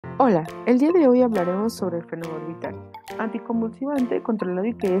Hola, el día de hoy hablaremos sobre el Fenobarbital, anticonvulsivante controlado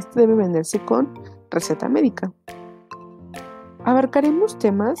y que este debe venderse con receta médica. Abarcaremos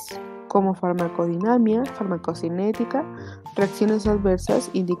temas como farmacodinamia, farmacocinética, reacciones adversas,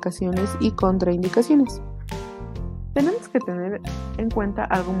 indicaciones y contraindicaciones. Tenemos que tener en cuenta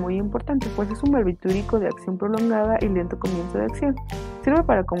algo muy importante, pues es un barbitúrico de acción prolongada y lento comienzo de acción. Sirve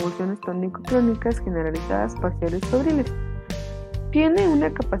para convulsiones tónico-clónicas generalizadas parciales febriles. Tiene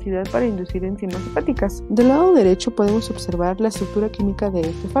una capacidad para inducir enzimas hepáticas. Del lado derecho podemos observar la estructura química de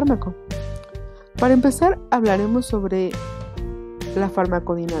este fármaco. Para empezar, hablaremos sobre la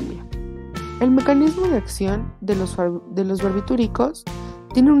farmacodinamia. El mecanismo de acción de los barbitúricos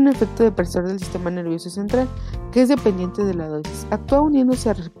tiene un efecto depresor del sistema nervioso central, que es dependiente de la dosis. Actúa uniéndose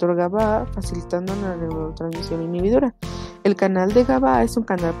al receptor GABA, facilitando la neurotransmisión inhibidora. El canal de GABA es un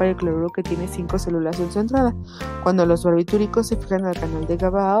canal para el cloruro que tiene 5 células en su entrada. Cuando los barbitúricos se fijan al canal de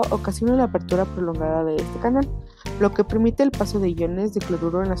GABA, ocasiona la apertura prolongada de este canal, lo que permite el paso de iones de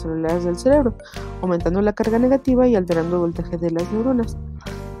cloruro en las células del cerebro, aumentando la carga negativa y alterando el voltaje de las neuronas.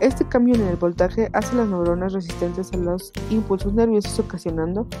 Este cambio en el voltaje hace las neuronas resistentes a los impulsos nerviosos,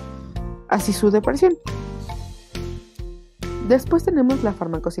 ocasionando así su depresión. Después tenemos la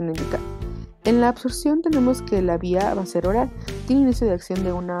farmacocinética. En la absorción tenemos que la vía va a ser oral. Tiene inicio de acción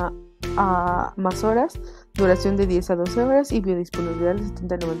de 1 a más horas, duración de 10 a 12 horas y biodisponibilidad del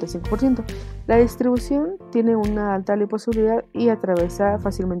 70-95%. La distribución tiene una alta liposolubilidad y atraviesa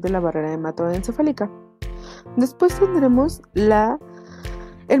fácilmente la barrera hematoencefálica. Después tendremos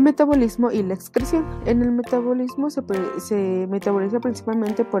el metabolismo y la excreción. En el metabolismo se metaboliza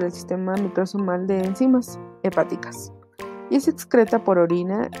principalmente por el sistema microsomal de enzimas hepáticas y es excreta por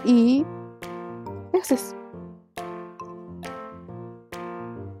orina y heces.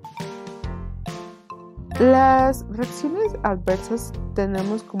 Las reacciones adversas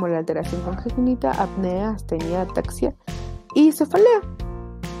tenemos como la alteración congénita, apnea, astenia, ataxia y cefalea.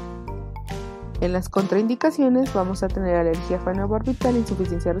 En las contraindicaciones vamos a tener alergia a fenobarbital,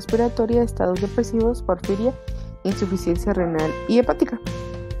 insuficiencia respiratoria, estados depresivos, porfiria, insuficiencia renal y hepática.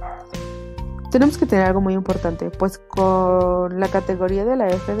 Tenemos que tener algo muy importante, pues con la categoría de la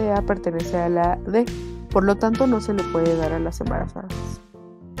FDA pertenece a la D, por lo tanto no se le puede dar a las embarazadas.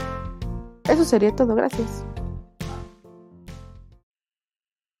 Eso sería todo, gracias.